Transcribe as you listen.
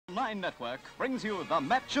Nine Network brings you the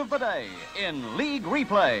match of the day in League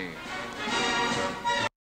Replay.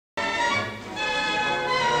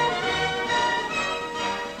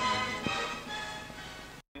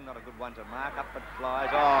 Not a good one to mark. Up it flies.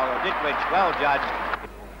 Oh, Ditterih, well judged.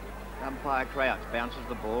 Umpire Crouch bounces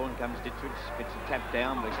the ball and comes Ditterih, gets a tap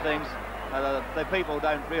down, which things the people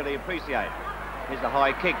don't really appreciate. Here's the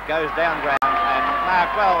high kick, goes down ground and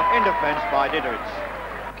marked well in defence by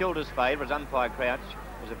Ditterih. Kilda's favourite, umpire Crouch,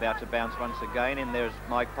 is about to bounce once again. In there's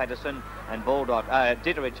Mike Patterson and Baldock.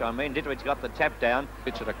 Ditterih, I mean. Ditterih's got the tap down.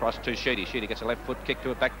 Hits it across to Sheedy. Sheedy gets a left foot kick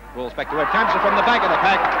to it, back, rolls back to where it comes from the back of the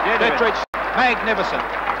pack. Ditterih, magnificent.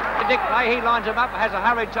 Dick Leahy lines him up, has a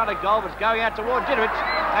hurried shot at goal, but it's going out toward Ditterih,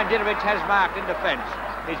 and Ditterih has marked in defence.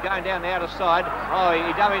 He's going down the outer side. Oh,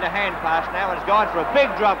 he dummied a hand pass now and has gone for a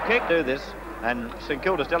big drop kick. Do this, and St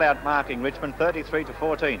Kilda still out marking Richmond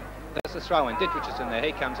 33-14. That's the throw in. Ditterih is in there.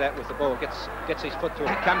 He comes out with the ball, gets his foot to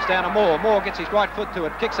it. It comes down to Moore. Moore gets his right foot to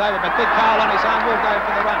it, kicks over, but big Carl on his arm will go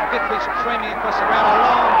for the run. Ditterih streaming across the ground, a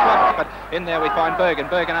long drop. But in there we find Bergen.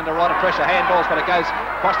 Bergen under a lot of pressure, handballs, but it goes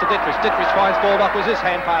across to Ditterih. Ditterih finds Baldock with his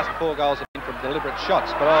hand pass. 4 goals from deliberate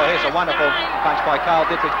shots. But oh, here's a wonderful punch by Carl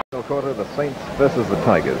Ditterih. Quarter, the Saints versus the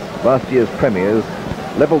Tigers. Last year's premiers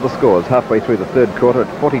levelled the scores halfway through the third quarter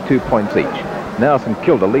at 42 points each. Now St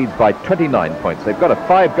Kilda leads by 29 points. They've got a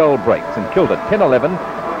 5-goal break. St Kilda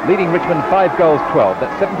 10-11, leading Richmond 5 goals 12.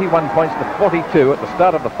 That's 71 points to 42 at the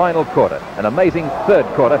start of the final quarter. An amazing third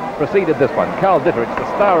quarter preceded this one. Carl Ditterih,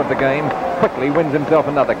 the star of the game, quickly wins himself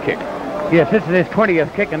another kick. Yes, this is his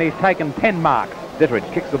 20th kick and he's taken 10 marks.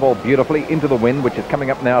 Ditterih kicks the ball beautifully into the wind, which is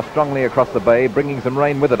coming up now strongly across the bay, bringing some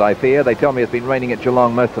rain with it, I fear. They tell me it's been raining at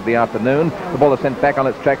Geelong most of the afternoon. The ball is sent back on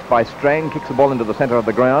its tracks by Strang, kicks the ball into the centre of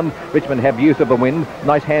the ground. Richmond have use of the wind.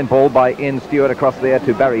 Nice handball by Ian Stewart across there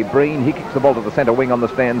to Barry Breen. He kicks the ball to the centre wing on the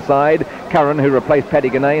stand side. Curran, who replaced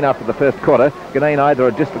Paddy Ganane after the first quarter. Ganane either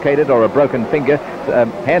a dislocated or a broken finger.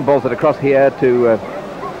 Handballs it across here to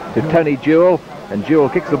Tony Jewell. And Jewell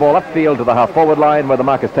kicks the ball upfield to the half-forward line where the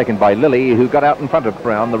mark is taken by Lilly, who got out in front of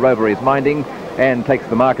Brown. The rover is minding and takes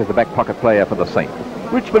the mark as the back pocket player for the Saints.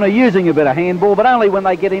 Richmond are using a bit of handball, but only when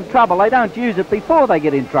they get in trouble. They don't use it before they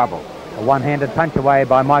get in trouble. A one-handed punch away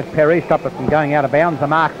by Mike Perry stopped it from going out of bounds. The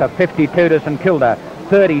marks are 52 to St Kilda,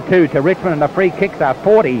 32 to Richmond, and the free kicks are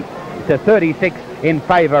 40 to 36 in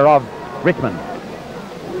favour of Richmond.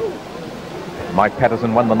 Mike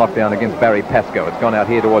Patterson won the knockdown against Barry Pascoe. It's gone out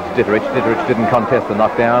here towards Ditterih. Ditterih didn't contest the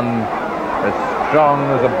knockdown. As strong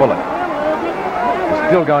as a bullet. He's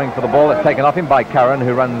still going for the ball. It's taken off him by Curran,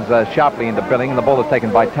 who runs sharply into Billing. And the ball is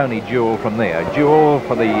taken by Tony Jewell from there. Jewell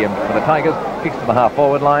for the Tigers kicks to the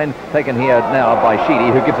half-forward line. Taken here now by Sheedy,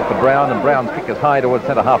 who gives it to Brown. And Brown's kick is high towards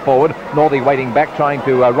centre half-forward. Northey waiting back, trying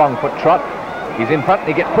to wrong-foot trot. He's in front and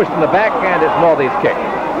he gets pushed in the back, and it's Northey's kick.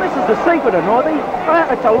 This is the secret of Northey.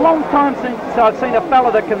 It's a long time since I've seen a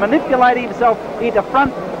fella that can manipulate himself into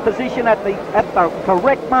front position at the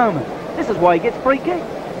correct moment. This is why he gets free kick.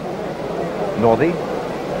 Northey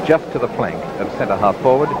just to the flank of centre half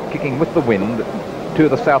forward, kicking with the wind to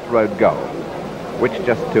the South Road goal, which,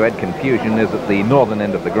 just to add confusion, is at the northern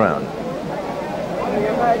end of the ground.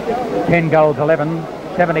 10 goals 11,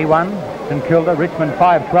 71. St Kilda, Richmond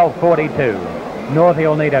 5-12, 42. Northey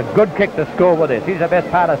will need a good kick to score with this. He's the best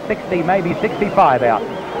part of 60, maybe 65 out.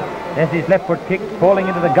 There's his left foot kick falling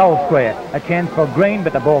into the goal square. A chance for Green,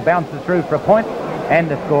 but the ball bounces through for a point, and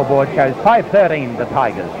the scoreboard shows 5-13 the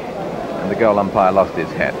Tigers. And the goal umpire lost his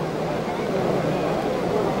hat.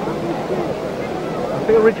 I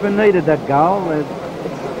feel Richmond needed that goal. It's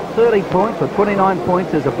 30 points or 29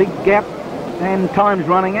 points. There's a big gap, and time's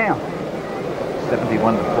running out.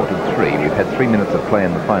 71-43. We've had 3 minutes of play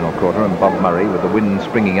in the final quarter, and Bob Murray, with the wind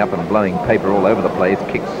springing up and blowing paper all over the place,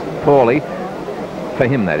 kicks poorly, for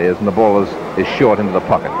him that is, and the ball is short into the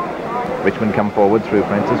pocket. Richmond come forward through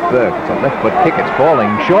Francis Burke. It's a left foot kick, it's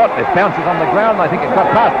falling short, it bounces on the ground, I think it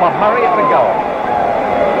got past Bob Murray, it's a goal.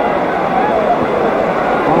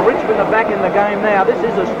 Well, Richmond are back in the game now. This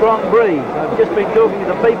is a strong breeze. I've just been talking to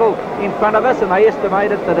the people in front of us, and they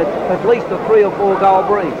estimated that it's at least a 3 or 4 goal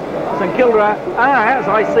breeze. St Kilda are, as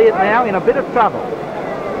I see it now, in a bit of trouble.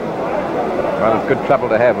 Well, it's good trouble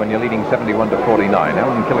to have when you're leading 71-49.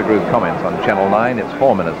 Alan Killigrew's comments on Channel 9. It's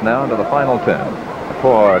 4 minutes now into the final term. A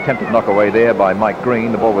poor attempted knock away there by Mike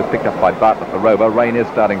Green. The ball was picked up by Bartlett the rover. Rain is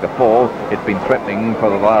starting to fall. It's been threatening for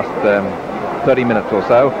the last 30 minutes or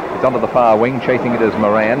so. It's onto the far wing. Chasing it is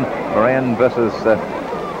Moran. Moran versus...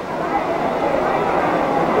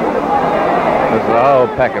 There's a whole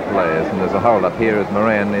pack of players, and there's a hold up here as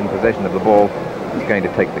Moran, in possession of the ball, is going to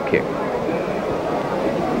take the kick.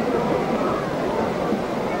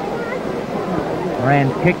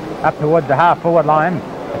 Moran's kick up towards the half-forward line.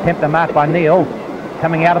 Attempt to mark by Neil.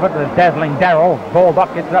 Coming out of it was dazzling Darrell.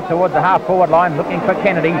 Baldock gets it up towards the half-forward line, looking for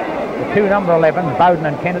Kennedy. The two number 11s, Bowden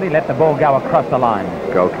and Kennedy, let the ball go across the line.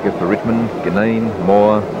 Goal kickers for Richmond: Ganane,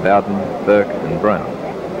 Moore, Bowden, Burke and Brown.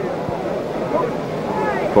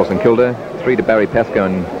 For St Kilda, 3 to Barry Pascoe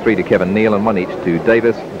and 3 to Kevin Neal, and 1 each to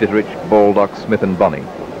Davis, Ditterich, Baldock, Smith and Bonny.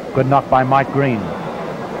 Good knock by Mike Green.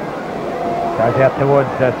 Goes out towards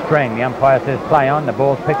Strang. The umpire says play on. The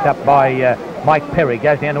ball's picked up by Mike Perry.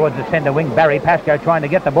 Goes down towards the centre wing. Barry Pascoe trying to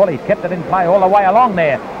get the ball. He's kept it in play all the way along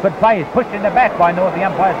there. Good play. He's pushed in the back by North. The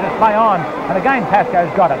umpire says play on. And again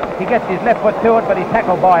Pascoe's got it. He gets his left foot to it, but he's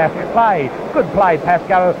tackled by a play. Good play,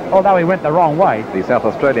 Pascoe, although he went the wrong way. The South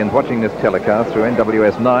Australians watching this telecast through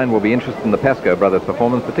NWS 9 will be interested in the Pascoe brothers'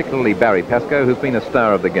 performance, particularly Barry Pascoe, who's been a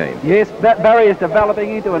star of the game. Yes, that Barry is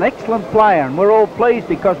developing into an excellent player, and we're all pleased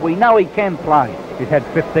because we know he can play. He's had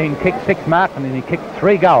 15 kicks, 6 marks, and then he kicked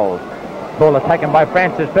 3 goals. Ball is taken by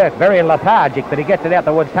Francis Burke, very lethargic, but he gets it out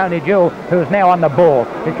towards Tony Jewell, who's now on the ball.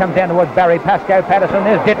 He comes down towards Barry Pascoe. Patterson,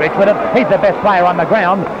 there's Ditterich with it. He's the best player on the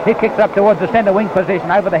ground. He kicks up towards the centre wing position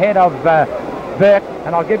over the head of Burke,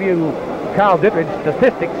 and I'll give you Carl Ditterich's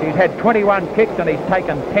statistics. He's had 21 kicks and he's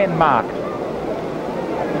taken 10 marks.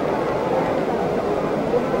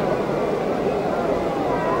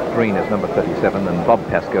 Green is number 37 and Bob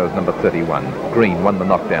Pascoe is number 31. Green won the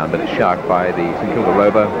knockdown, but it's sharked by the St Kilda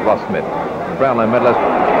rover, Ross Smith. The Brownlow medalist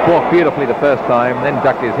walked beautifully the first time, then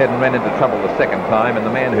ducked his head and ran into trouble the second time, and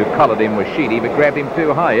the man who collared him was Sheedy, but grabbed him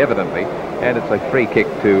too high, evidently. And it's a free kick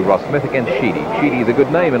to Ross Smith against Sheedy. Sheedy's a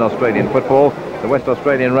good name in Australian football. The West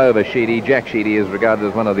Australian rover, Sheedy, Jack Sheedy, is regarded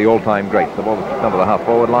as one of the all-time greats. The ball is kicked onto the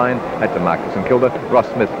half-forward line. That's a mark to St Kilda.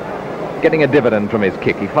 Ross Smith getting a dividend from his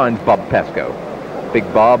kick. He finds Bob Pascoe. Big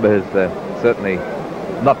Bob has certainly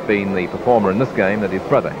not been the performer in this game that his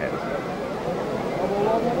brother has.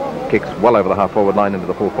 Kicks well over the half-forward line into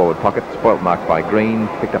the full-forward pocket. Spoilt mark by Green,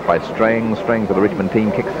 picked up by Strang. Strang for the Richmond team,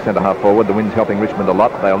 kicks centre half-forward. The wind's helping Richmond a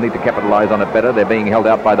lot. They'll need to capitalise on it better. They're being held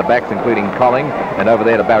out by the backs, including Colling. And over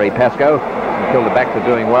there to Barry Pascoe. Until the backs are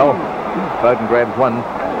doing well. Bowden grabs one.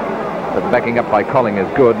 But backing up by Colling is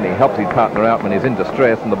good, and he helps his partner out when he's in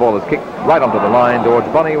distress, and the ball is kicked right onto the line towards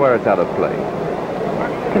Bonny, where it's out of play.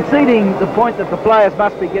 Conceding the point that the players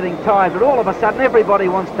must be getting tired, but all of a sudden everybody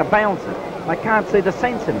wants to bounce it. I can't see the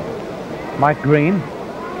sense in it. Mike Green,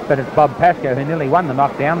 but it's Bob Pascoe who nearly won the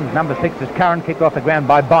knockdown. Number 6 is Curran, kicked off the ground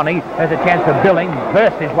by Bonny. There's a chance for Billing,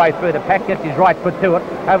 bursts his way through the pack, gets his right foot to it,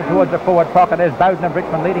 over towards the forward pocket. There's Bowden of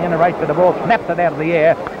Richmond leading in the race for the ball, snaps it out of the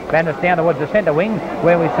air. Vanders down towards the centre wing,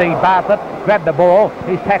 where we see Bartlett grab the ball.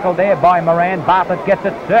 He's tackled there by Moran. Bartlett gets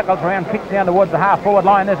it, circles around, kicks down towards the half-forward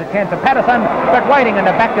line. There's a chance for Patterson, but waiting in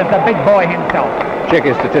the back is the big boy himself. Check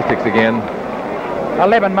his statistics again.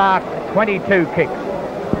 11 marks, 22 kicks.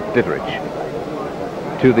 Ditterich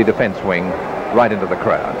to the defence wing, right into the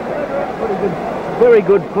crowd. Very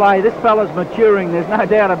good play. This fella's maturing, there's no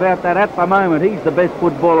doubt about that. At the moment, he's the best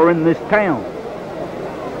footballer in this town.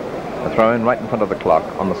 A throw in right in front of the clock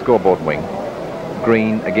on the scoreboard wing.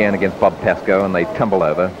 Green again against Bob Pascoe, and they tumble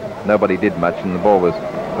over. Nobody did much, and the ball was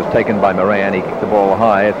taken by Moran. He kicked the ball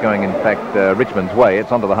high. It's going, in fact, Richmond's way.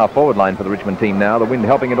 It's onto the half-forward line for the Richmond team now. The wind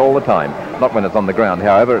helping it all the time. Not when it's on the ground,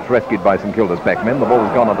 however. It's rescued by St Kilda's backmen. The ball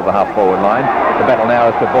has gone onto the half-forward line. The battle now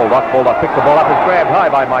is to Baldock. Baldock picks the ball up. It's grabbed high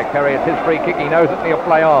by Mike Perry. It's his free kick. He knows it, and he'll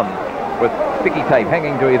play on. With sticky tape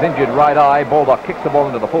hanging to his injured right eye, Baldock kicks the ball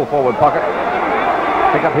into the full-forward pocket.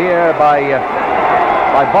 Pick up here by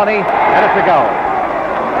Bonny, and it's a goal.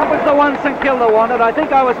 That was the one St Kilda wanted. I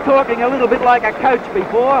think I was talking a little bit like a coach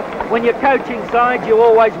before. When you're coaching sides, you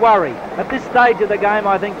always worry. At this stage of the game,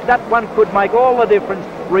 I think that one could make all the difference,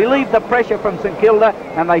 relieve the pressure from St Kilda,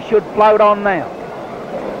 and they should float on now.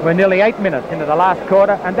 We're nearly 8 minutes into the last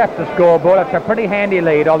quarter, and that's the scoreboard. It's a pretty handy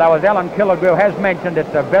lead, although as Alan Killigrew has mentioned,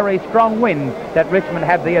 it's a very strong wind that Richmond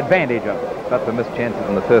have the advantage of. But for missed chances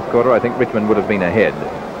in the first quarter, I think Richmond would have been ahead.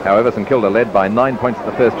 However, St Kilda led by 9 points at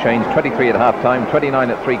the first change, 23 at half-time, 29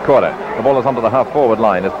 at three-quarter. The ball is onto the half-forward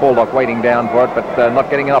line. It's Baldock waiting down for it, but not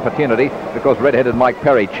getting an opportunity because red-headed Mike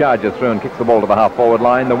Perry charges through and kicks the ball to the half-forward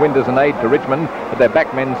line. The wind is an aid to Richmond, but their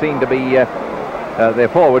backmen seem to be, their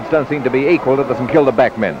forwards don't seem to be equal to the St Kilda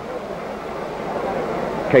backmen.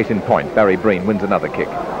 Case in point, Barry Breen wins another kick.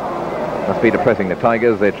 Must be depressing the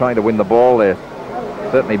Tigers. They're trying to win the ball. They're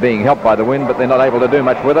certainly being helped by the wind, but they're not able to do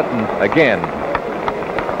much with it. And again,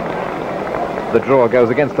 the draw goes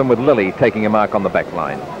against them with Lilly taking a mark on the back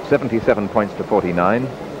line. 77 points to 49.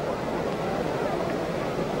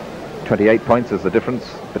 28 points is the difference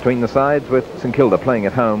between the sides, with St Kilda playing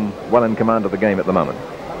at home, well in command of the game at the moment.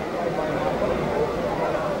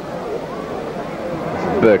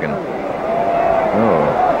 Bergen.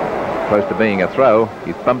 Oh, close to being a throw.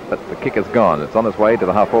 He's bumped, but the kick is gone. It's on its way to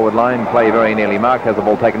the half-forward line. Play very nearly marked. Has the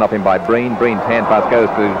ball taken off him by Breen. Breen's hand pass goes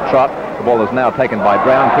to Trott. The ball is now taken by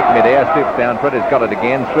Brown. Kick mid-air. Stoops down for it. He's got it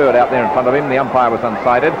again. Threw it out there in front of him. The umpire was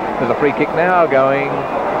unsighted. There's a free kick now going.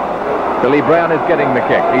 Billy Brown is getting the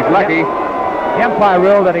kick. He's lucky. The umpire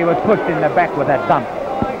ruled that he was pushed in the back with that bump.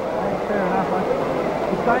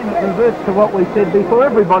 It reverts to what we said before.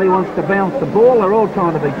 Everybody wants to bounce the ball. They're all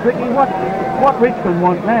trying to be tricky. What Richmond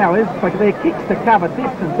want now is for their kicks to cover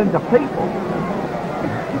distance into people.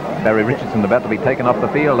 Barry Richardson about to be taken off the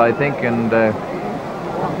field, I think, and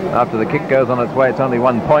after the kick goes on its way, it's only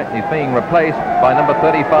 1 point. He's being replaced by number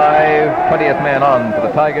 35, 20th man on for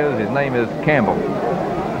the Tigers. His name is Campbell.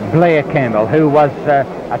 Blair Campbell, who was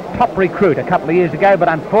a top recruit a couple of years ago, but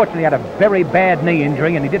unfortunately had a very bad knee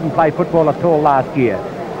injury and he didn't play football at all last year.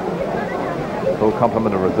 Full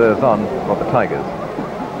complement of reserves on for the Tigers.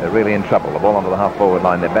 They're really in trouble. The ball onto the half-forward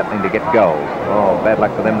line. They're battling to get goals. Oh, bad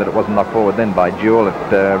luck for them that it wasn't knocked forward then by Jewell.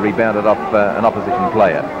 It rebounded off an opposition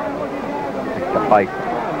player. Picked up by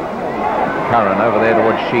Curran over there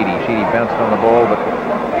towards Sheedy. Sheedy bounced on the ball, but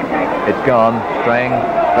it's gone. Strang.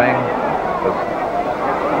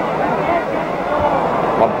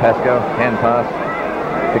 Bob Pascoe, hand pass,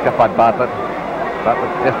 picked up by Bartlett. Bartlett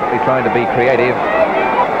desperately trying to be creative.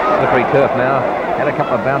 Slippery turf now. Had a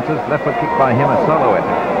couple of bounces. Left foot kick by him, a solo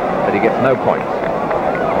effort, but he gets no points.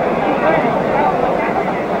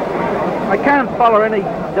 I can't follow any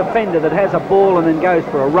defender that has a ball and then goes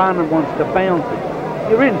for a run and wants to bounce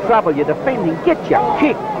it. You're in trouble. You're defending. Get your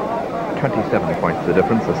kick. 27 points the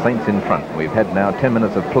difference. The Saints in front. We've had now 10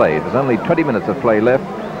 minutes of play. There's only 20 minutes of play left.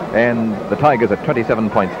 And the Tigers are 27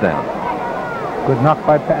 points down. Good knock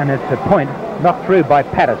by, and it's a point knocked through by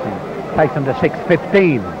Patterson. Takes them to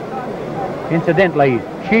 6-15. Incidentally,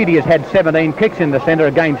 Sheedy has had 17 kicks in the centre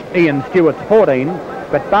against Ian Stewart's 14,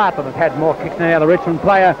 but Bartlett has had more kicks than the other Richmond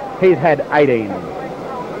player. He's had 18.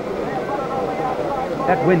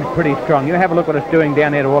 That wind's pretty strong. You have a look what it's doing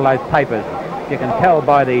down there to all those papers. You can tell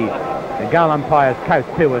by the goal umpire's coat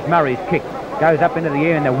too, as Murray's kick goes up into the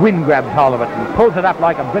air and the wind grabs hold of it and pulls it up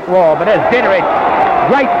like a brick wall. But there's Ditterih,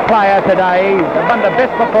 great player today. One of the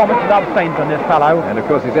best performances I've seen from this fellow. And of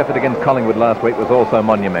course his effort against Collingwood last week was also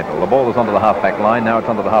monumental. The ball is onto the half-back line. Now it's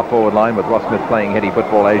onto the half-forward line with Ross Smith playing heady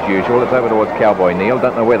football as usual. It's over towards Cowboy Neal.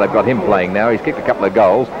 Don't know where they've got him playing now. He's kicked a couple of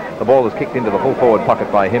goals. The ball is kicked into the full forward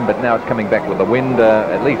pocket by him, but now it's coming back with the wind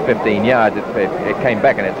at least 15 yards. It came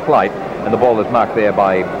back in its flight, and the ball is marked there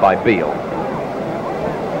by Beale.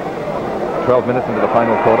 12 minutes into the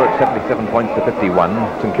final quarter, it's 77 points to 51.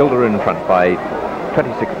 St Kilda are in front by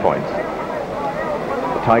 26 points.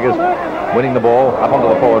 The Tigers winning the ball up onto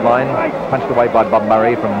the forward line, punched away by Bob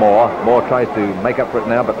Murray from Moore. Moore tries to make up for it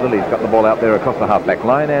now, but Lily's got the ball out there across the half-back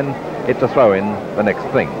line, and it's a throw-in the next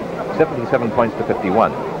thing. 77 points to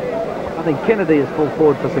 51. I think Kennedy is full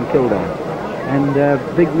forward for St Kilda, and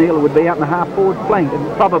Big Neil would be out in the half-forward flank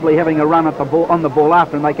and probably having a run at the ball, on the ball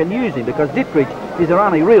after, and they can use him because Ditterih is their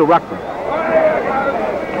only real ruckman.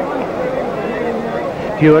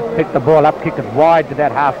 Stewart picked the ball up, kicked it wide to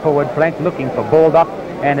that half-forward flank, looking for Baldock,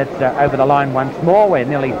 and it's over the line once more. We're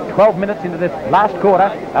nearly 12 minutes into this last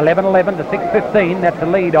quarter, 11-11 to 6-15. That's a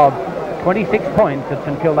lead of 26 points that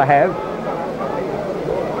St Kilda have.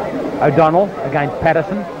 O'Donnell against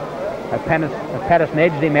Patterson. Patterson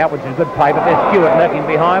edged him out, which is a good play, but there's Stewart lurking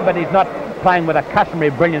behind, but he's not playing with a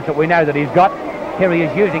customary brilliance that we know that he's got. Here he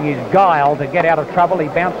is using his guile to get out of trouble. He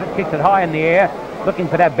bounces it, kicks it high in the air, looking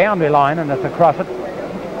for that boundary line, and it's across it.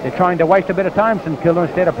 They're trying to waste a bit of time, St Kilda,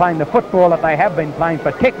 instead of playing the football that they have been playing,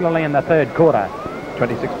 particularly in the third quarter.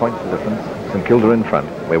 26 points the difference. St Kilda in front.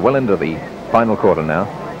 We're well into the final quarter now.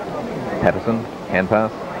 Patterson, hand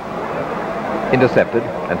pass. Intercepted,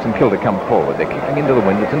 and St Kilda come forward. They're kicking into the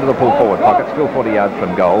wind. It's into the full forward pocket, still 40 yards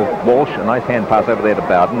from goal. Walsh, a nice hand pass over there to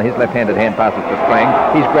Bowden. His left-handed hand pass is to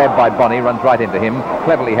Strang. He's grabbed by Bonney, runs right into him.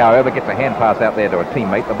 Cleverly, however, gets a hand pass out there to a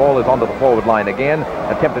teammate. The ball is onto the forward line again.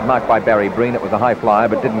 Attempted mark by Barry Breen. It was a high flyer,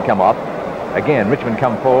 but didn't come off. Again, Richmond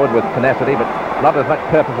come forward with tenacity, but not as much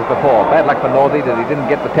purpose as before. Bad luck for Northey that he didn't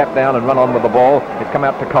get the tap down and run on with the ball. It's come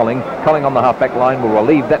out to Colling. Colling on the half-back line will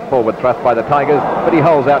relieve that forward thrust by the Tigers, but he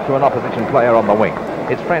holds out to an opposition player on the wing.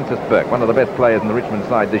 It's Francis Burke, one of the best players in the Richmond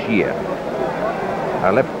side this year.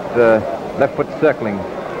 Left foot circling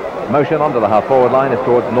motion onto the half-forward line is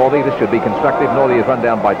towards Northey. This should be constructive. Northey is run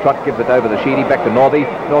down by Trott, gives it over to Sheedy, back to Northey.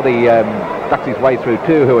 Northey ducks his way through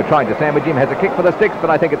two who are trying to sandwich him, has a kick for the sticks, but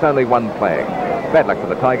I think it's only one flag. Bad luck for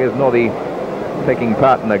the Tigers. Northey taking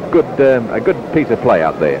part in a good piece of play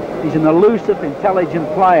out there. He's an elusive,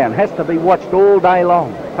 intelligent player and has to be watched all day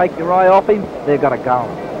long. take your eye off him, they've got a goal.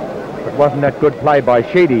 But wasn't that good play by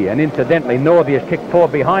Sheedy? And incidentally, Northey has kicked 4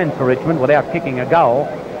 behind for Richmond without kicking a goal.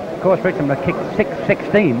 Of course, Richmond have kicked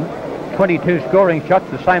 6-16, 22 scoring shots,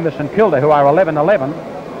 the same as St Kilda, who are 11-11.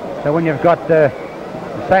 So when you've got the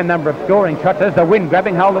same number of scoring shots, there's the wind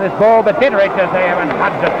grabbing hold of this ball, but Ditterich is there and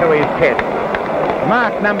hugs it to his chest.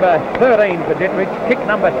 Mark number 13 for Ditterich, kick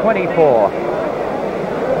number 24.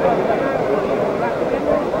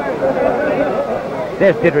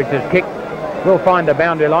 There's Ditterich's kick. We'll find the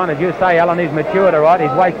boundary line. As you say, Alan, he's matured all right.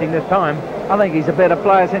 He's wasting this time. I think he's a better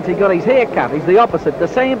player since he got his hair cut. He's the opposite to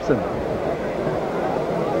Sampson.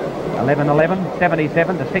 11-11,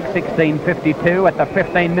 77 to 6-16, 52 at the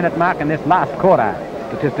 15-minute mark in this last quarter.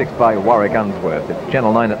 Statistics by Warwick Unsworth. It's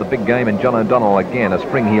Channel 9 at the big game, and John O'Donnell again, a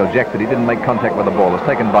spring heel jack, but he didn't make contact with the ball. It's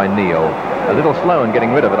taken by Neil. A little slow in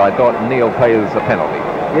getting rid of it, I thought. Neil pays a penalty.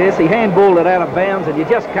 Yes, he handballed it out of bounds, and you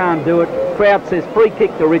just can't do it. Crowd says free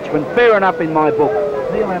kick to Richmond. Fair enough in my book.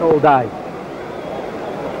 Neil had all day.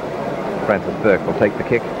 Francis Burke will take the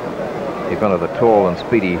kick. He's one of the tall and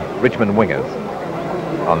speedy Richmond wingers.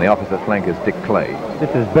 On the opposite flank is Dick Clay. This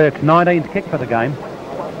is Burke's 19th kick for the game.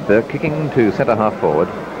 Burke kicking to centre half forward.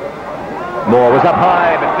 Moore was up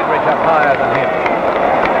high, but Ditterich up higher than him.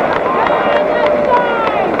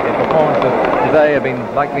 His performances today have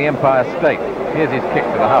been like the Empire State. Here's his kick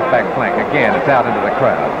to the half-back flank. Again, it's out into the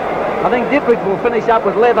crowd. I think Ditterich will finish up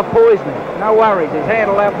with leather poisoning. No worries, his hand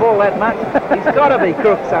will outball that much. He's got to be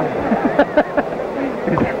crook something.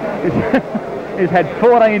 He's had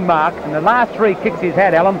 14 marks, and the last 3 kicks he's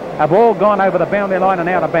had, Alan, have all gone over the boundary line and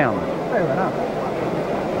out of bounds. Fair enough.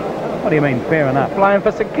 What do you mean, fair enough? Playing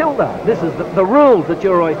for St Kilda. This is the rules that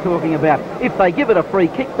you're always talking about. If they give it a free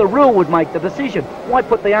kick, the rule would make the decision. Why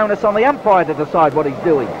put the onus on the umpire to decide what he's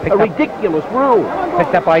doing? A ridiculous rule.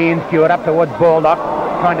 Picked up by Ian Stewart up towards Baldock.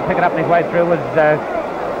 Trying to pick it up on his way through was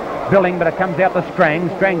Billing, but it comes out to Strang.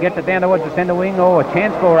 Strang gets it down towards the centre wing. Oh, a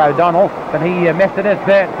chance for O'Donnell, but he messed it as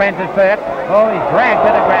Francis Burke. Oh, he's dragged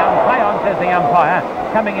to the ground. Play on, says the umpire.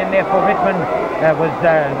 Coming in there for Richmond was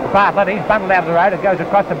Bartlett. He's bundled out of the road. It goes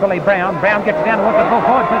across to Billy Brown. Brown gets it down towards the full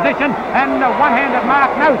forward position, and one-handed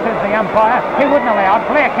mark. No, says the umpire. He wouldn't allow it.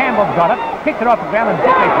 Blair Campbell's got it. Kicks it off the ground, and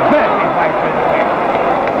Ditterich burst his way through the net.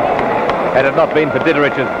 Had it not been for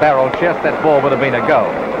Ditterich's barrel chest, that ball would have been a goal.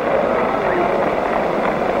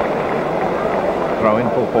 Throw in,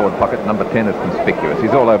 full forward pocket. Number 10 is conspicuous.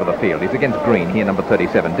 He's all over the field. He's against Green here, number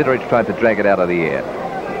 37. Ditterich tried to drag it out of the air.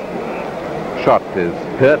 Shot is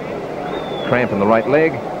hurt. Cramp in the right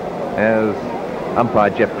leg as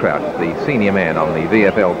umpire Jeff Crouch, the senior man on the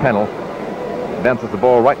VFL panel, bounces the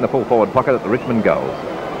ball right in the full forward pocket at the Richmond goals.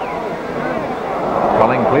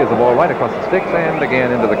 Colling clears the ball right across the sticks and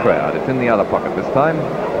again into the crowd. It's in the other pocket this time.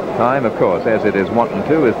 Time, of course, as it is wanting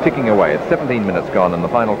to, is ticking away. It's 17 minutes gone in the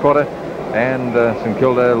final quarter, and St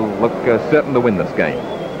Kilda look certain to win this game.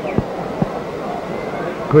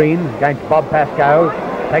 Green against Bob Pascoe.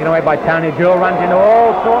 Taken away by Tony Jewell, runs into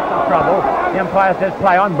all sorts of trouble. The umpire says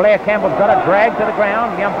play on. Blair Campbell's got it, dragged to the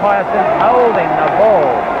ground. The umpire says holding the ball.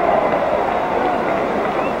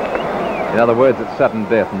 In other words, it's sudden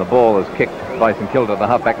death, and the ball is kicked by St Kilda at the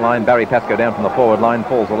half-back line. Barry Pascoe down from the forward line,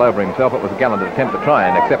 falls all over himself. It was a gallant attempt to try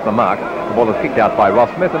and accept the mark. The ball is kicked out by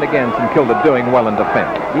Ross Smith, and again St Kilda doing well in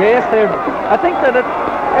defence. Yes, I think that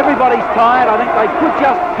everybody's tired. I think they could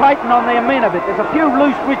just tighten on their men a bit. There's a few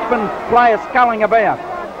loose Richmond players sculling about.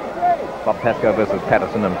 Bob Pascoe versus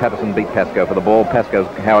Patterson, and Patterson beat Pascoe for the ball. Pascoe's,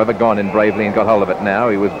 however, gone in bravely and got hold of it now.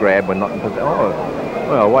 He was grabbed when not in position. Oh,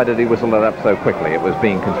 well, why did he whistle it up so quickly? It was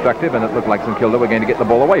being constructive, and it looked like St Kilda were going to get the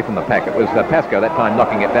ball away from the pack. It was Pascoe that time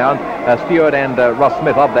knocking it down. Stewart and Ross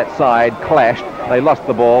Smith of that side clashed. They lost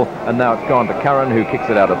the ball, and now it's gone to Curran, who kicks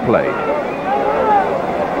it out of play.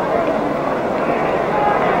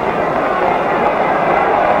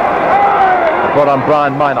 Brought on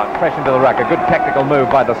Brian Minot, fresh into the ruck. A good tactical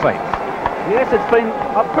move by the Saints. Yes, it's been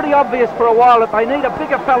pretty obvious for a while that they need a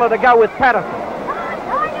bigger fella to go with Patterson.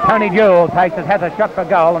 Tony Jewell takes it, has a shot for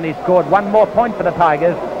goal, and he's scored one more point for the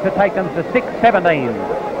Tigers to take them to 6-17.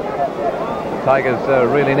 Tigers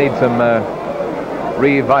really need some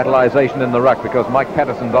revitalisation in the ruck, because Mike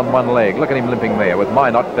Patterson's on one leg. Look at him limping there with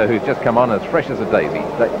Minot, who's just come on as fresh as a daisy.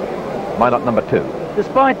 Minot number 2.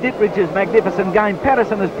 Despite Ditterich's magnificent game,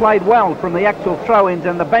 Patterson has played well from the actual throw-ins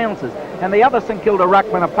and the bounces, and the other St Kilda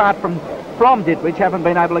ruckmen, apart from Ditterich, haven't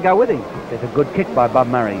been able to go with him. There's a good kick by Bob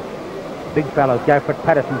Murray. Big fellows go for it.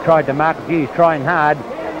 Patterson tried to mark it. He's trying hard.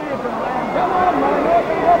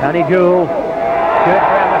 Tony Jewell skirts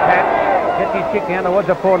around the pack. Gets his kick down towards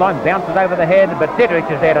the forward line, bounces over the head, but Ditterih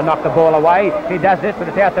is there to knock the ball away. He does this, but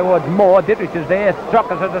it's out towards Moore. Ditterih is there.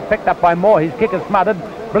 Strockers is picked up by Moore. His kick is smothered.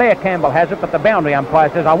 Blair Campbell has it, but the boundary umpire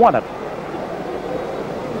says, I want it.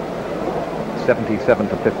 77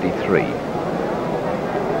 to 53.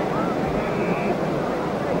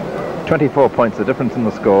 24 points the difference in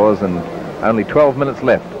the scores, and only 12 minutes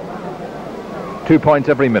left. 2 points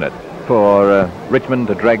every minute for Richmond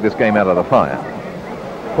to drag this game out of the fire.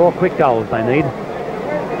 4 quick goals they need.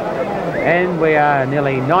 And we are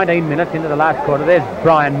nearly 19 minutes into the last quarter. There's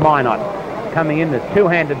Brian Minot coming in. There's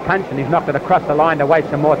two-handed punch, and he's knocked it across the line to waste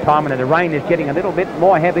some more time, and the rain is getting a little bit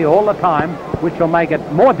more heavy all the time, which will make it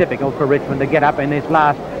more difficult for Richmond to get up in this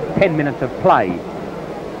last 10 minutes of play.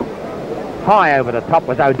 High over the top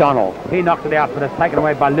was O'Donnell. He knocked it out, but it's taken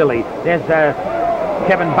away by Lilly. There's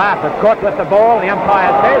Kevin Bartlett caught with the ball. The umpire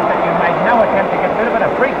says that you made no attempt to get rid of it.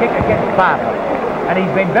 A free kick against Bartlett. And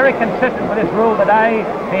he's been very consistent with this rule today.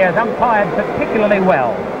 He has umpired particularly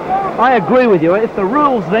well. I agree with you. If the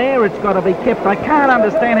rule's there, it's got to be kept. I can't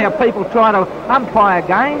understand how people try to umpire a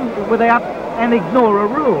game without and ignore a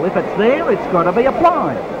rule. If it's there, it's got to be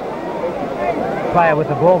applied. Player with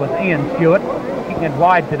the ball was Ian Stewart, kicking it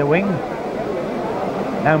wide to the wing.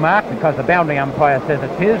 No mark because the boundary umpire says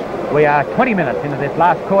it's his. We are 20 minutes into this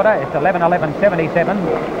last quarter. It's 11-11-77.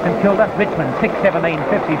 St Kilda, Richmond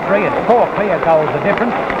 6-17-53. It's 4 clear goals the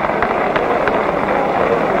difference.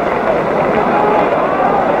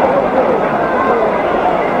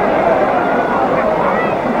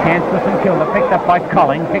 Chance for St Kilda, picked up by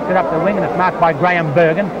Colling, picked it up the wing, and it's marked by Graham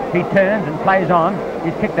Bergen. He turns and plays on.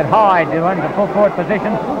 He's kicked it high to into full forward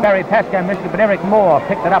position. Barry Pascoe missed it, but Eric Moore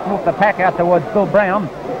picked it up off the pack out towards Phil Brown,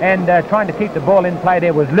 and trying to keep the ball in play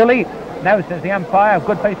there was Lilly. No, says the umpire,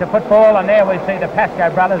 good piece of football, and there we see the Pascoe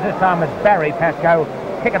brothers. This time it's Barry Pascoe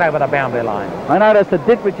kick it over the boundary line. I noticed that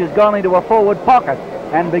Ditterih has gone into a forward pocket,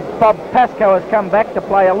 and Big Bob Pascoe has come back to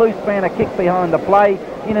play a loose man, a kick behind the play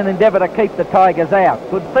in an endeavour to keep the Tigers out.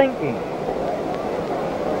 Good thinking.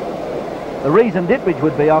 The reason Ditterih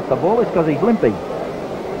would be off the ball is because he's limping.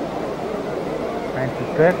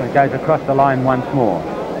 Francis Kirk, and it goes across the line once more.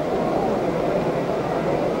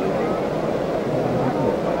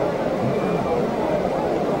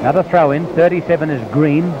 Another throw in. 37 is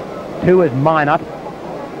Green, 2 is Minot.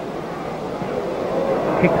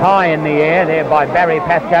 Kicked high in the air there by Barry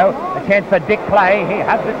Pascoe. A chance for Dick Clay. He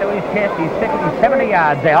hugs it to his chest. He's 70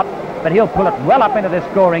 yards out, but he'll pull it well up into the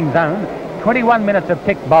scoring zone. 21 minutes have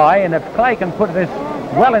ticked by, and if Clay can put this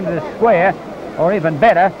well into the square, or even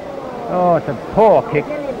better, oh, it's a poor kick,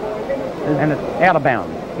 and it's out of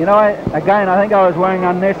bounds. You know, I think I was worrying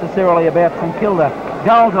unnecessarily about St Kilda.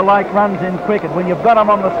 Goals are like runs in cricket. When you've got them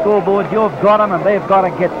on the scoreboard, you've got them, and they've got to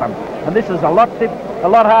get them. And this is a lot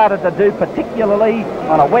harder to do, particularly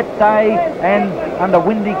on a wet day and under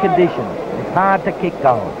windy conditions. It's hard to kick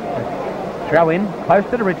goals. Throw in, close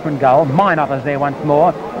to the Richmond goal. Minot is there once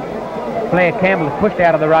more. Blair Campbell is pushed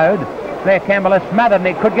out of the road. Blair Campbell is smothered, and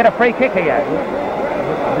he could get a free kick here.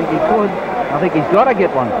 I think he could. I think he's got to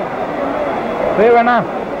get one. Fair enough.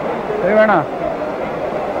 Fair enough.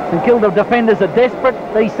 St Kilda defenders are desperate.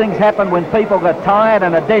 These things happen when people get tired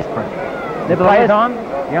and are desperate. The players on.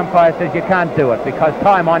 The umpire says you can't do it because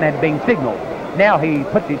time on had been signalled. Now he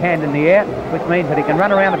puts his hand in the air, which means that he can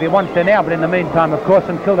run around if he wants to now, but in the meantime, of course,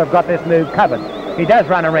 St Kilda have got this move covered. He does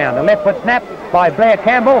run around. A left foot snap by Blair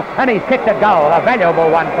Campbell, and he's kicked a goal, a valuable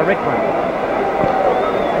one for Richmond.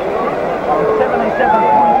 77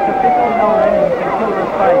 points to 59 in St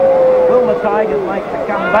Kilda's favour. Will the Tigers make the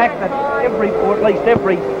comeback that every, or at least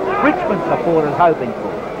every Richmond supporter is hoping for?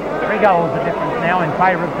 3 goals the difference now in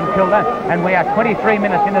favour of St Kilda, and we are 23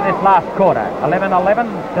 minutes into this last quarter. 11-11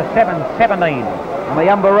 to 7-17. And the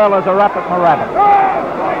umbrellas are up at Moorabbin.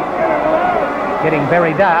 Getting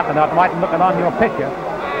very dark, and I might look it on your picture.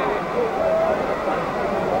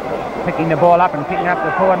 Picking the ball up and kicking up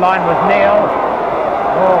the forward line was Neil.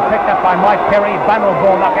 Oh, picked up by Mike Perry. Bundle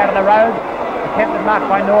ball knocked out of the road. Attempted mark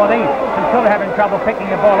by Northey. St Kilda having trouble picking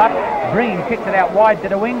the ball up. Green kicks it out wide to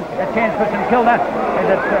the wing. A chance for St Kilda. And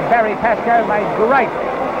it's Barry Pascoe made great.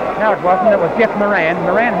 No, it wasn't. It was Jeff Moran.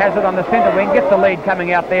 Moran has it on the centre wing. Gets the lead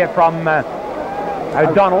coming out there from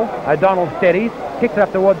O'Donnell. O'Donnell steadies. Kicks it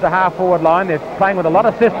up towards the half-forward line. They're playing with a lot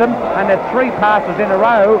of system. And there's 3 passes in a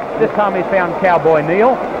row. This time he's found Cowboy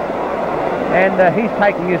Neil. And he's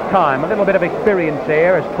taking his time. A little bit of experience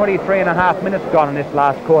there. It's 23.5 minutes gone in this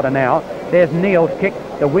last quarter now. There's Neil's kick.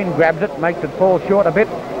 The wind grabs it, makes it fall short a bit.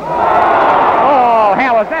 Oh,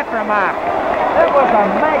 how was that for a mark? That was a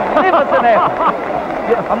magnificent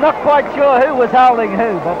effort. I'm not quite sure who was holding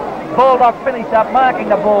who, but Baldock finished up marking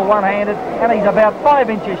the ball one-handed, and he's about 5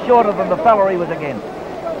 inches shorter than the fella he was against.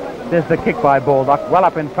 There's the kick by Baldock, well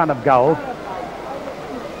up in front of goal.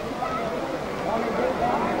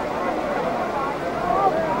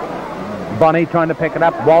 Bonnie trying to pick it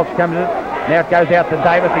up. Walsh comes in. Now it goes out to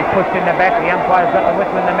Davis. He's pushed in the back. The umpire's got the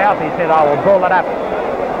whistle in the mouth. He said, I will ball it up.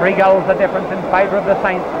 3 goals the difference in favour of the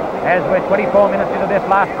Saints as we're 24 minutes into this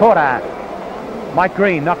last quarter. Mike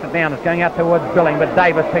Green knocked it down. It's going out towards Billing, but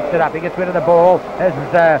Davis picks it up. He gets rid of the ball. This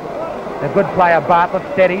is the good player Bartlett.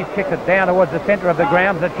 Steadies, kicks it down towards the centre of the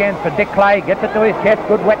ground. There's a chance for Dick Clay. Gets it to his chest.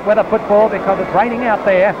 Good wet weather football because it's raining out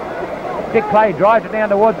there. Dick Clay drives it down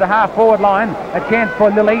towards the half-forward line. A chance for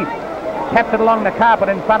Lilly. Taps it along the carpet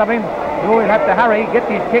in front of him. Oh, he'll have to hurry. Gets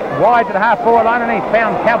his kick wide to the half-forward line, and he's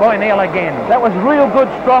found Cowboy Neil again. That was real good,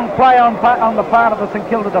 strong play on the part of the St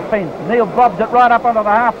Kilda defence. Neil bobs it right up onto the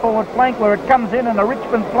half-forward flank where it comes in, and the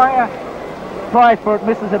Richmond player tries for it,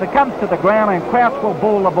 misses it. It comes to the ground, and Crouch will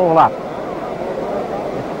ball the ball up.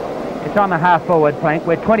 It's on the half-forward flank.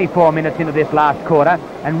 We're 24 minutes into this last quarter,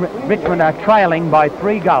 and Richmond are trailing by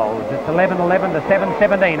 3 goals. It's 11-11 to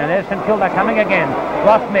 7-17, and there's St Kilda coming again.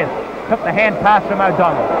 Ross Smith took the hand pass from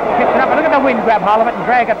O'Donnell. Kicked it up, and look at the wind grab hold of it and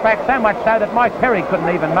drag it back so much so that Mike Perry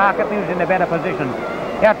couldn't even mark it. He was in a better position.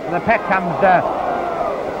 Out to the pack comes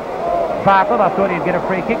Bartlett. I thought he'd get a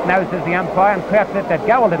free kick. No, says the umpire, and Crouch let that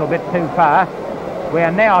go a little bit too far. We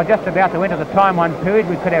are now just about to enter the time 1 period.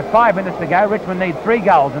 We could have 5 minutes to go. Richmond needs 3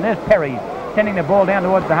 goals, and there's Perry sending the ball down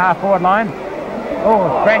towards the half-forward line.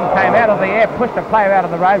 Oh, Sprang came out of the air, pushed the player out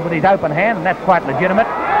of the road with his open hand, and that's quite legitimate.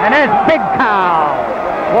 And there's Big Carl.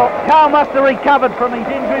 Well, Carl must have recovered from his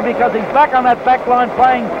injury because he's back on that back line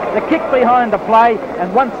playing the kick behind the play,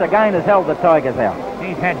 and once again has held the Tigers out.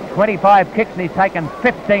 He's had 25 kicks and he's taken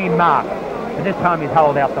 15 marks. But this time he's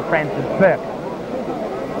holed out for Francis Burke.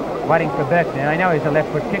 Waiting for Burke now. I know he's a left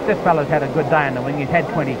foot kick. This fella's had a good day on the wing. He's had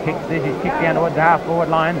 20 kicks. There's his kick down towards the half-forward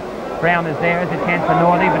line. Brown is there. There's a chance for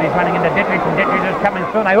Northey, but he's running into Ditterih, and Ditterih is coming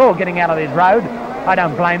through. They're all getting out of his road. I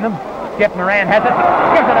don't blame them. Jeff Moran has it.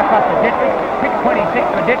 Gives it across to Ditterih. Kick 26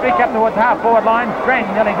 for Ditterih up towards the half-forward line. Strang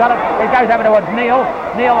nearly got it. It goes over towards Neil.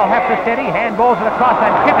 Neil will have to steady. Handballs it across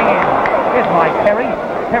and chipping in. Here's Mike Perry.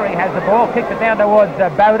 Perry has the ball. Kicks it down towards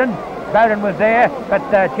Bowden. Bowden was there, but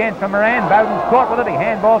chance for Moran. Bowden's caught with it. He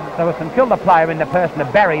handballs it to a St Kilda player in the person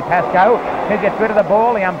of Barry Pascoe, who gets rid of the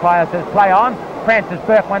ball. The umpire says play on. Francis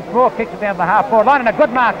Burke once more kicks it down the half-forward line, and a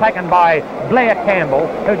good mark taken by Blair Campbell,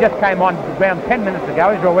 who just came on around 10 minutes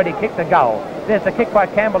ago. He's already kicked a goal. There's the kick by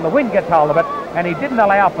Campbell. The wind gets hold of it, and he didn't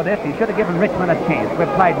allow for this. He should have given Richmond a chance. We've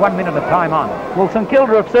played 1 minute of time on. Well, St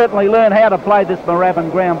Kilda have certainly learned how to play this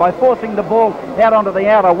Moorabbin ground. By forcing the ball out onto the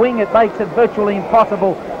outer wing, it makes it virtually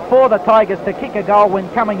impossible for the Tigers to kick a goal when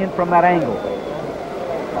coming in from that angle.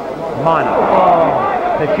 Minor.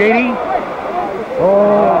 Oh, to Sheedy.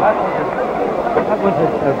 Oh, that was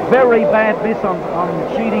a very bad miss on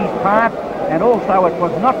Sheedy's part, and also it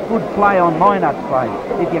was not good play on Minot's play.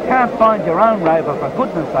 If you can't find your own rover, for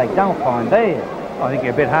goodness sake, don't find theirs. I think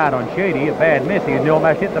you're a bit hard on Sheedy. A bad miss. He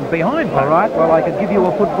almost hit them behind. All right, well, I could give you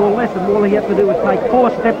a football lesson. All he had to do was take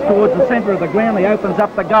 4 steps towards the centre of the ground. He opens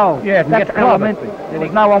up the goal. Yeah, that's elementary.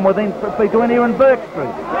 There's no one within between here and Burke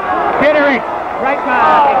Street. Ditterih, great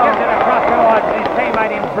mark. He gives it across towards his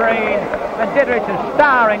teammate in Breen. And Ditterih is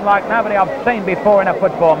starring like nobody I've seen before in a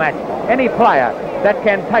football match. Any player that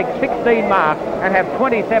can take 16 marks and have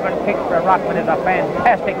 27 kicks for a ruckman is a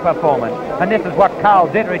fantastic performance. And this is what Carl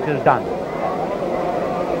Ditterih has done.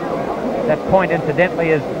 That point, incidentally,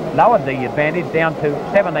 has lowered the advantage down to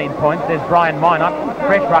 17 points. There's Brian Minot,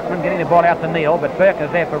 fresh ruckman, getting the ball out to Neil, but Burke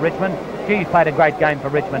is there for Richmond. She's played a great game for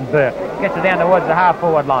Richmond. Burke gets it down towards the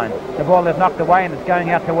half-forward line. The ball is knocked away and it's going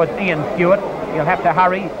out towards Ian Stewart. He'll have to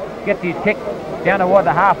hurry. Gets his kick down toward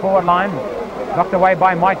the half-forward line. Knocked away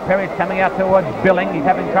by Mike Perry. It's coming out towards Billing. He's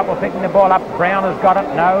having trouble picking the ball up. Brown has got it.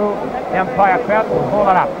 No. The umpire Crouch will call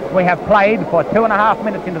it up. We have played for 2.5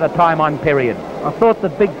 minutes into the time on period. I thought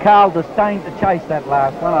that Big Carl disdained to chase that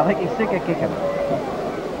last one. I think he's sick of kicking.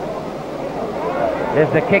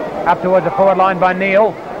 There's the kick up towards the forward line by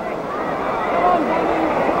Neil.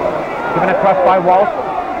 Given across by Walsh.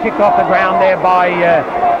 Kicked off the ground there by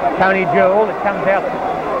Tony Jewell. It comes out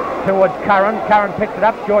towards Curran. Curran picks it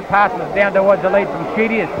up. Short passes down towards the lead from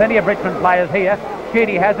Sheedy. There's plenty of Richmond players here.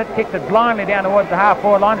 Sheedy has it. Kicks it blindly down towards the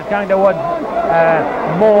half-forward line. It's going towards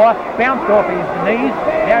Moore. Bounced off his knees.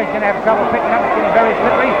 Now he's going to have trouble picking up. It's getting very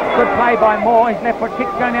slippery. Good play by Moore. His left foot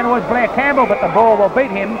kick's going down towards Blair Campbell, but the ball will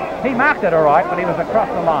beat him. He marked it all right, but he was across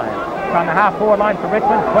the line. From the half-forward line for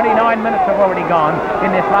Richmond. 29 minutes have already gone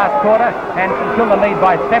in this last quarter, and St Kilda lead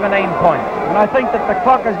by 17 points. And I think that the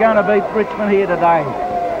clock is going to beat Richmond here today.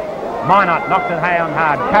 Minot knocks it high on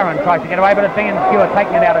hard. Curran tries to get away, but it's Ian Stewart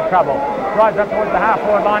taking it out of trouble. Drives up towards the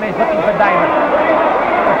half-forward line. He's looking for Davis.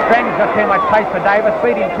 But Strang's got too much pace for Davis.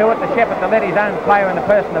 Beat him to it. The Shepherd to let his own player in the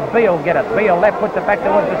person of Beale get it. Beale left puts it back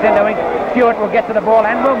towards the centre wing. Stewart will get to the ball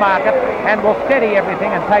and will mark it and will steady everything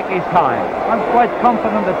and take his time. I'm quite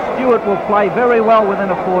confident that Stewart will play very well within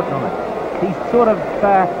a fortnight. He's sort of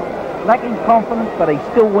lacking confidence, but he's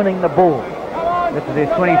still winning the ball. This is his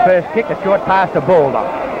 21st kick, a short pass to Baldock.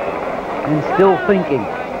 And still thinking.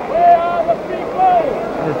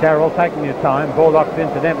 This is Darrell taking his time. Baldock's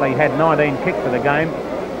incidentally had 19 kicks for the game.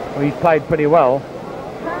 Well, he's played pretty well.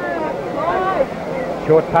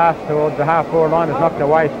 Short pass towards the half-forward line is knocked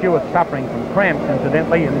away. Stewart's suffering from cramps,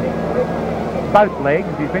 incidentally, in both legs.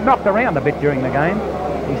 He's been knocked around a bit during the game.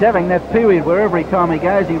 He's having that period where every time he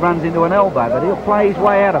goes, he runs into an elbow, but he'll play his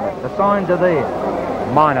way out of it. The signs are there.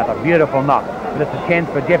 Minot, a beautiful knock. But it's a chance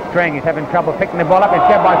for Jeff Strang. He's having trouble picking the ball up. It's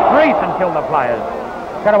grabbed by 3 St.Kilda players.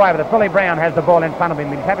 Got away with it. Billy Brown has the ball in front of him.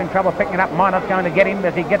 He's having trouble picking it up. Minot's going to get him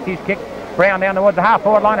as he gets his kick. Brown down towards the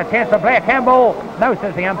half-forward line. A chance for Blair Campbell. No,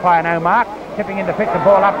 says the umpire, no mark. Tipping in to pick the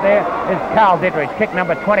ball up there is Carl Ditterih. Kick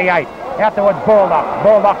number 28. Out towards Baldock.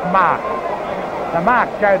 Baldock mark. The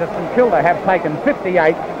marks show that St Kilda have taken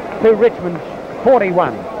 58 to Richmond's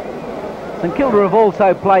 41. St Kilda have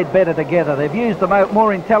also played better together. They've used the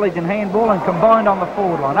more intelligent handball and combined on the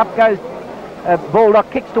forward line. Up goes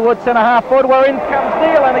Baldock, kicks towards centre half forward, where in comes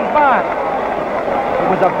Neil and he's marked. It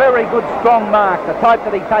was a very good strong mark, the type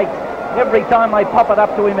that he takes. Every time they pop it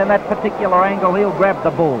up to him in that particular angle, he'll grab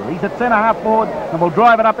the ball. He's at centre half forward and will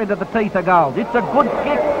drive it up into the teeth of goals. It's a good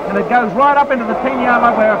kick and it goes right up into the 10-yard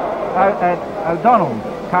line where O'Donnell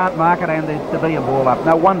can't mark it, and there's to be a ball up.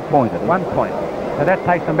 No, 1 point. 1 point. So that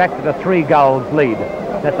takes them back to the 3 goals lead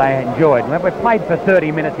that they enjoyed. Remember, we've played for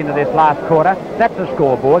 30 minutes into this last quarter. That's the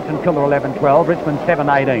scoreboard. St Kilda 11-12, Richmond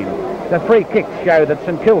 7-18. The free kicks show that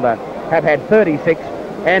St Kilda have had 36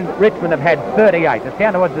 and Richmond have had 38. It's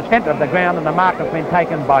down towards the centre of the ground and the mark has been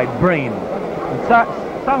taken by Breen.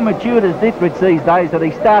 So matured as Ditterich these days that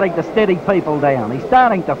he's starting to steady people down. He's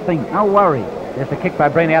starting to think, no worry. There's a kick by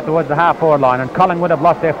Breen out towards the half-forward line, and Collingwood have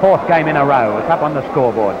lost their 4th game in a row. It's up on the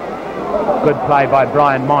scoreboard. Good play by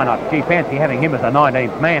Brian Minot. Gee, fancy having him as the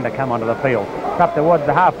 19th man to come onto the field. It's up towards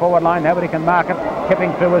the half-forward line. Nobody can mark it.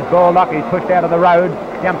 Tipping through his Baldock. He's pushed out of the road.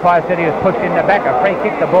 The umpire said he was pushed in the back. A free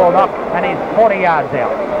kick to Baldock, and he's 40 yards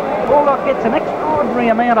out. Baldock gets an extraordinary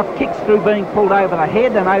amount of kicks through being pulled over the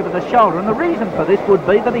head and over the shoulder, and the reason for this would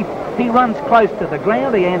be that he runs close to the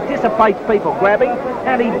ground, he anticipates people grabbing,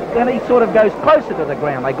 and he sort of goes closer to the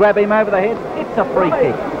ground. They grab him over the head. It's a free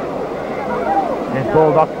kick. There's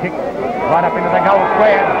Baldock's kick right up into the goal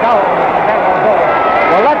square. Goal.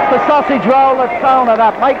 Well, that's the sausage roll that's thrown it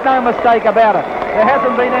up. Make no mistake about it. There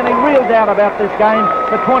hasn't been any real doubt about this game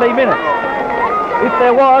for 20 minutes. If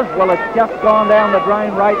there was, well, it's just gone down the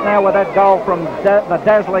drain right now with that goal from the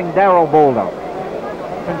dazzling Darrel Baldock.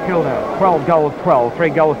 St Kilda, 12 goals, 12. 3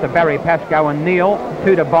 goals to Barry, Pascoe and Neil.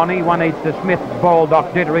 2 to Bonney, 1 each to Smith,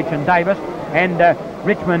 Baldock, Ditterich and Davis. And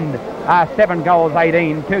Richmond are 7 goals,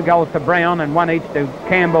 18. 2 goals to Brown and 1 each to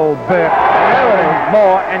Campbell, Burke,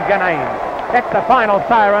 Moore and Ganane. That's the final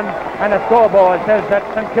siren, and the scoreboard says that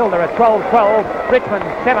St Kilda are 12-12, Richmond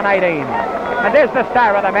 7-18. And there's the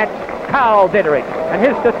star of the match, Carl Ditterih, and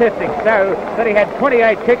his statistics show that he had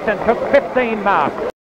 28 kicks and took 15 marks.